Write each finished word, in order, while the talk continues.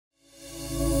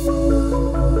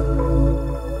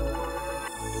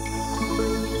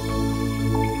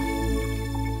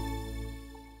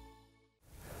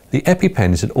The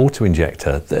EpiPen is an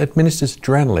auto-injector that administers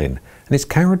adrenaline, and it's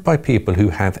carried by people who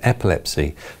have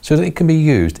epilepsy so that it can be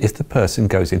used if the person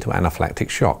goes into anaphylactic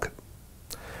shock.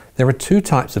 There are two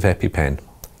types of EpiPen,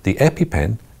 the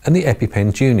EpiPen and the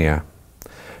EpiPen Junior.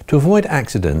 To avoid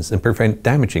accidents and prevent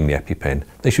damaging the EpiPen,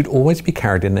 they should always be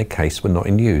carried in their case when not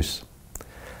in use.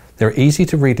 There are easy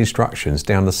to read instructions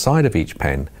down the side of each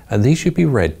pen, and these should be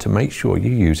read to make sure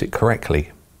you use it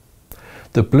correctly.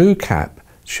 The blue cap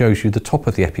shows you the top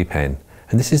of the EpiPen,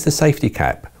 and this is the safety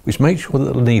cap, which makes sure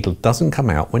that the needle doesn't come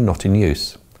out when not in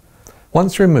use.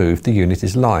 Once removed, the unit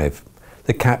is live.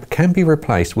 The cap can be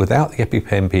replaced without the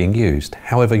EpiPen being used.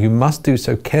 However, you must do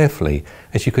so carefully,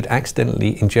 as you could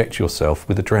accidentally inject yourself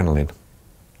with adrenaline.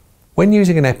 When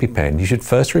using an EpiPen, you should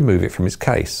first remove it from its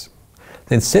case.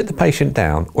 Then sit the patient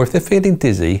down, or if they're feeling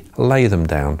dizzy, lay them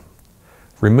down.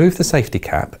 Remove the safety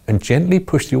cap and gently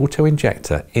push the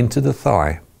auto-injector into the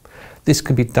thigh. This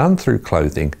can be done through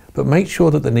clothing, but make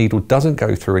sure that the needle doesn't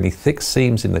go through any thick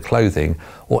seams in the clothing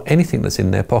or anything that's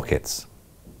in their pockets.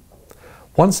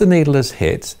 Once the needle has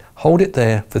hit, hold it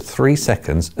there for 3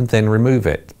 seconds and then remove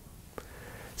it.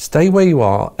 Stay where you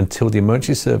are until the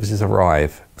emergency services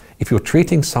arrive. If you're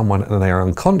treating someone and they are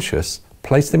unconscious,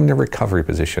 place them in a recovery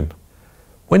position.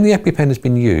 When the EpiPen has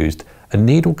been used, a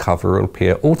needle cover will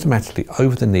appear automatically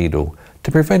over the needle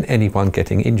to prevent anyone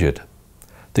getting injured.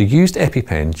 The used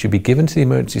EpiPen should be given to the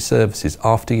emergency services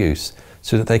after use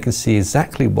so that they can see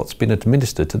exactly what's been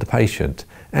administered to the patient,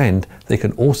 and they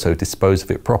can also dispose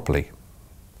of it properly.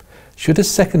 Should a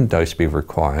second dose be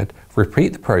required,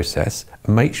 repeat the process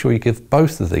and make sure you give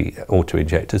both of the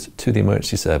auto-injectors to the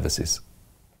emergency services.